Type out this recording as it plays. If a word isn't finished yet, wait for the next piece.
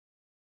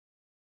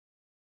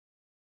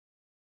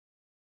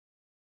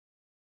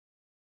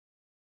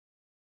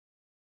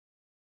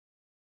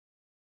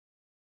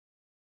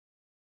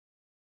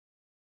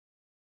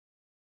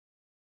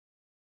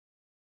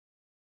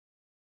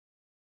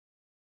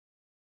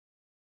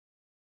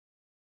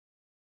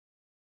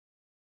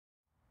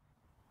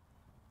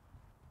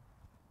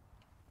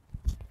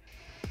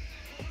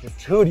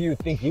Just who do you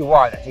think you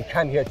are that you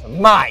come here to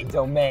my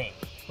domain?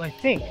 Well, I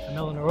think I'm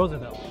Eleanor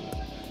Roosevelt.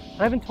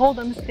 But I've been told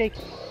I'm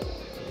mistaken.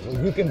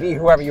 Well, you can be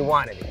whoever you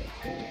want to be.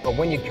 But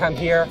when you come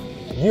here,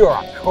 you're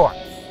a corpse.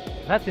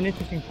 That's an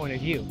interesting point of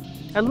view.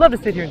 I'd love to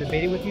sit here and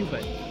debate it with you,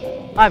 but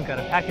I've got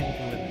a package to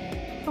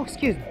deliver. Oh,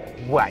 excuse me.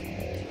 What?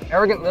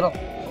 Arrogant little...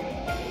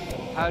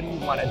 How do you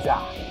want to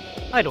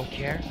die? I don't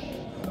care.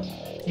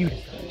 You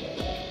decide.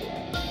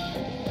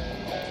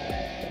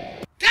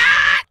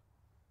 Cott!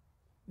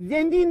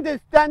 Sending the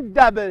stunt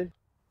double.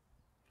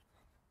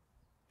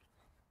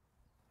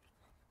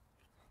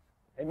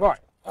 Hey, Marc,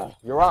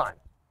 you're on.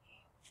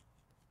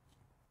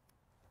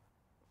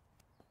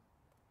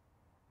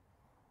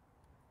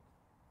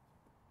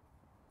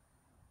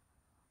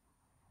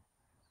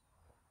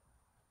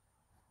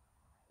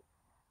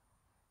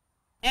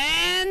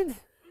 And...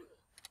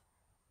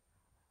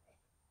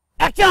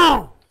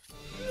 action!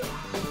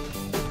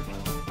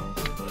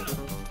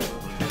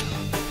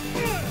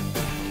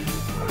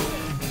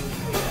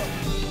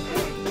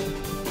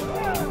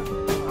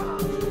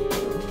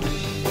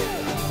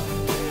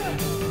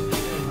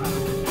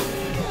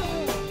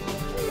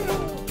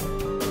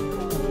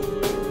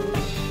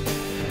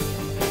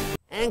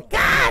 And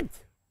cut!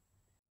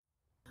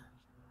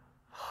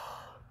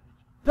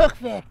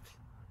 Perfect.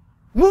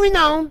 Moving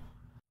on.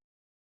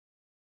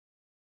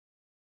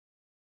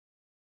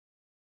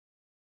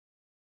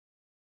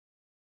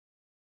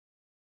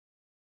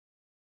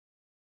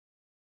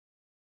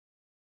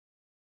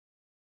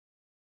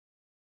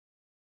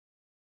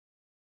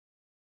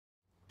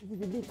 This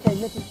is a big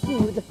time not to see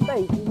with the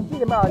face. You see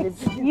them all.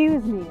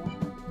 Excuse me.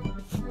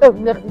 Oh,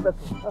 merci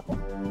beaucoup.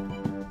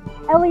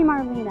 Elly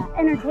Marlina,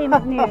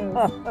 Entertainment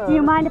News. Do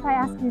you mind if I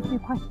ask you a few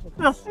questions?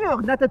 Oh,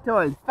 sure, not at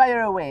all.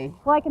 Fire away.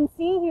 Well, I can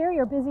see here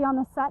you're busy on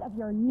the set of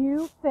your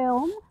new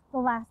film, The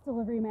Last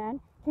Delivery Man.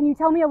 Can you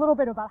tell me a little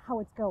bit about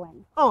how it's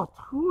going? Oh,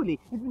 truly.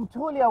 It's been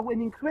truly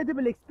an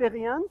incredible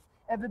experience.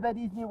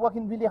 Everybody's been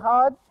working really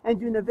hard and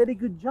doing a very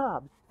good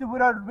job. So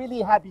we're all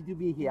really happy to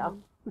be here.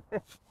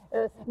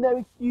 Now,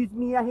 excuse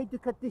me, I hate to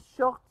cut this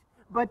short,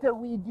 but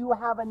we do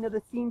have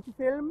another scene to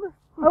film.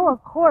 Oh,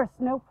 of course,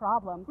 no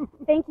problem.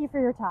 Thank you for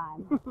your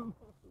time.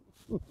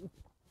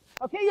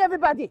 Okay,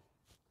 everybody,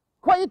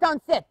 quiet on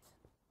set.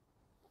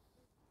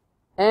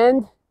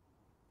 And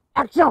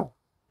action!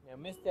 Now,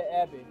 Mr.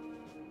 Abbott,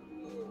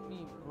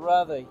 me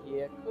brother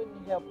here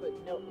couldn't help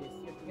but notice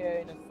you're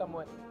carrying a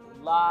somewhat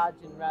large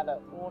and rather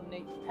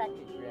ornate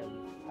package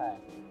around this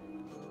pack.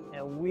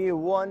 And we're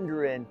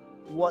wondering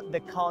what the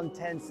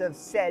contents of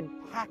said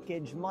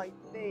package might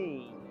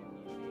be.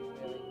 Would you be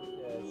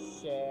willing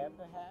to share,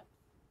 perhaps?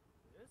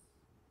 This?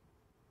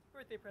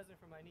 Birthday present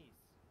for my niece.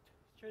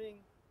 She's turning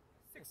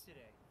 6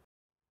 today.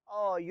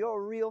 Oh,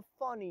 you're real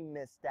funny,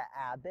 Mr.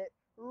 Abbott.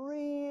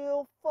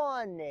 Real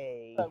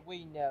funny. But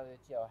we know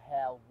that you're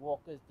Hal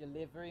Walker's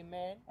delivery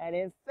man. And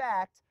in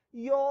fact,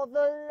 you're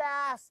the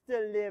last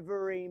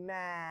delivery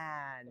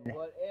man.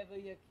 Whatever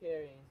you're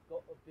carrying's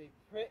got to be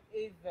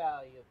pretty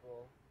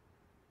valuable.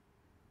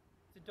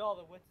 It's a doll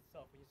that wets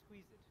itself when you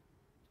squeeze it.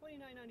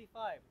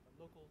 $29.95 at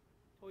the local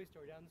toy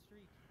store down the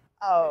street.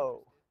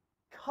 Oh,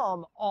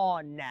 come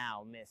on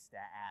now, Mr.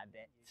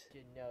 Abbott.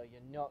 You know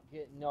you're not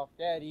getting off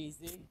that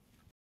easy.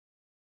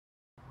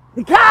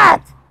 The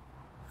cat!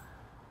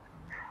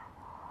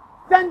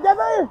 Stunt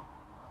double!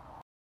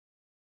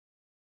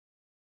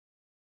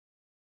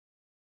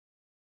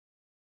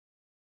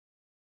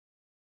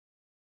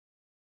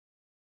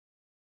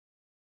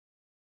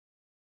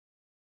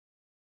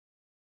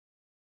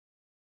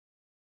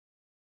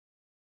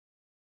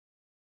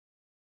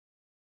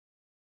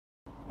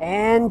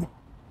 And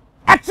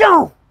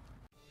action!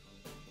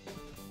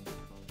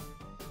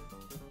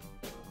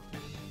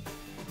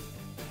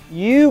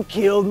 You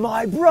killed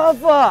my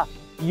brother!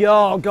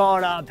 You're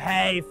gonna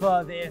pay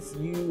for this,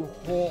 you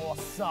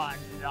whoreson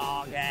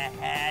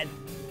loggerhead!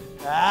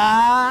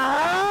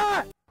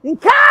 Ah!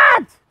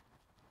 Cut!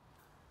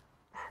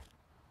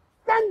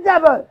 Stunt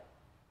double!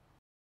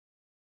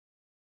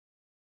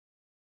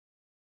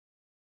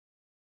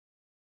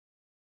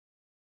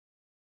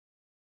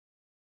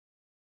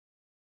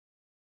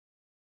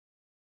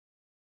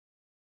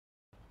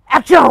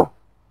 Action!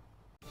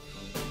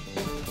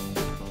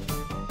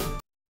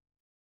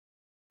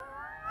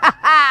 Ha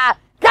ha!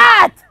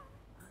 Cut!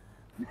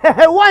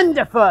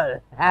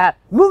 Wonderful!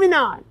 Moving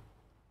on.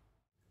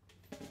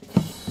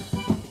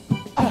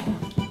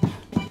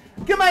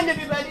 Come on,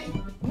 everybody.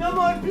 No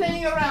more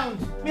playing around.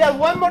 We have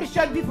one more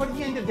shot before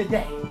the end of the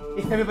day.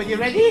 Is everybody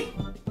ready?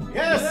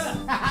 Yes!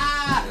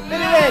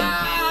 Very well.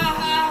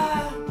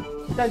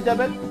 Stunt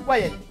double,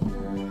 quiet.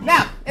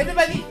 Now,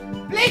 everybody,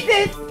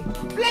 places!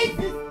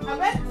 Places!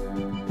 Abbott.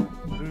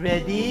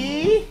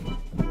 Ready?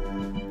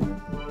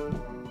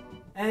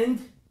 And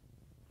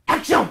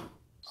action!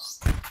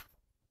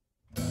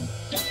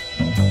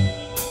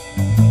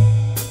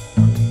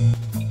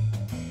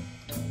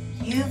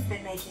 You've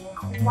been making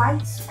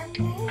quite a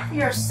name for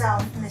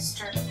yourself,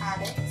 Mr.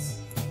 Abbott.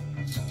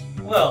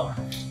 Well,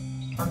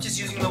 I'm just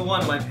using the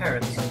one my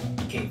parents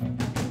gave me.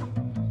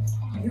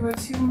 You were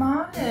too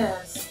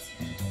modest.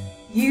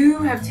 You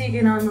have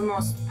taken on the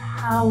most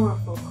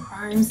powerful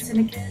crime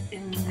syndicate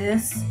in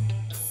this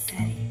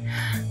city.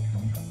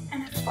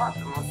 And have fought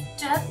the most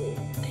deadly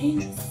and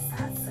dangerous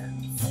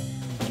assassins.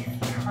 You've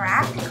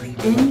practically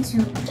been to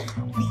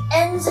the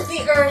ends of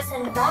the earth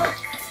and back.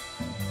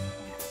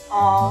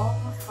 All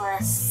for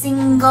a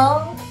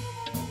single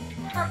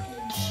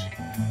package.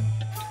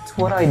 It's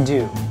what I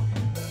do.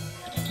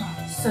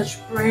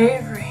 Such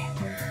bravery,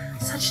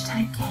 such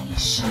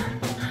dedication.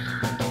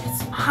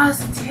 It's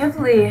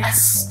positively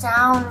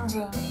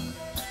astounding.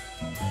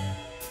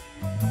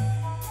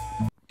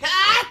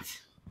 Cut!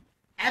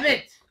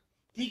 Abbott!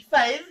 Take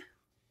 5.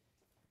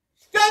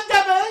 Stunt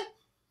double!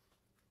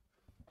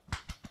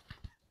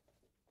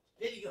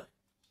 Very good.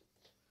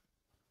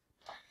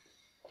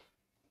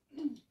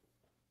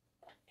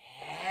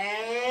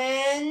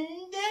 And...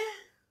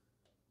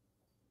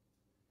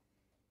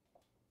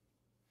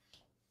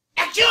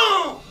 action!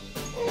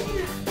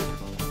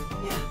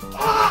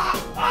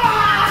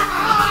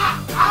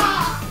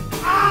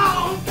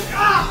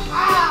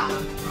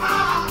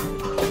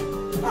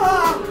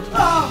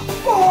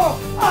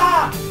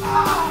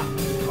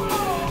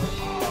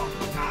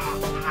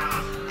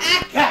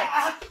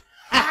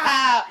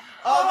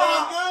 Oh,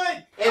 very good.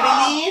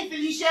 Evelyn,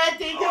 Felicia,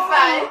 take a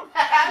 5.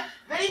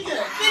 Very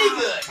good, very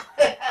good.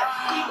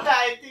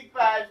 Take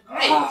 5.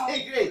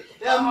 Great.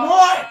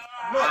 More.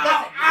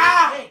 That's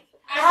a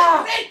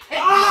great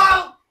technique.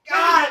 Oh,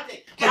 God.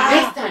 But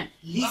next time,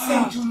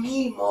 listen to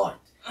me, Mort.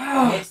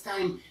 Next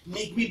time,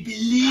 make me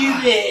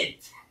believe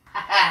it.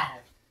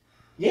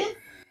 Yeah?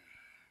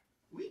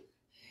 Oui?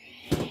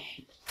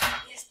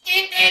 Yes,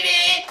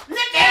 baby.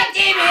 Look out,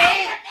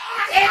 baby.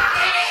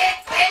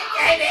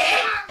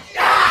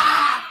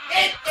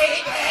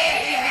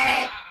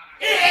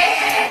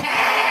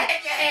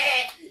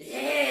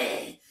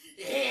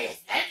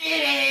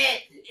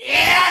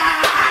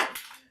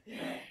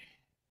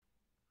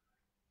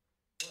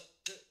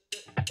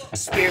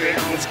 Spirit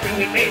on screen,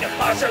 we made a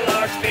martial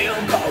arts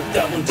film called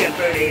Double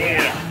Jeopardy.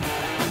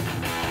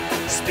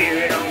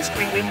 Spirit on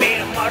screen, we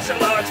made a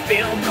martial arts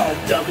film called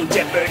Double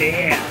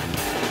Jeopardy.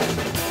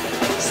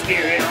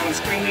 Spirit on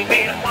screen, we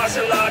made a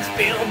martial arts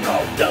film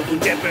called Double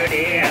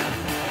Jeopardy.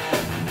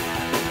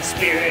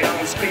 Spirit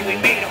on screen, we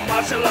made a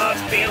martial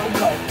arts film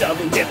called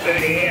Double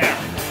Jeopardy.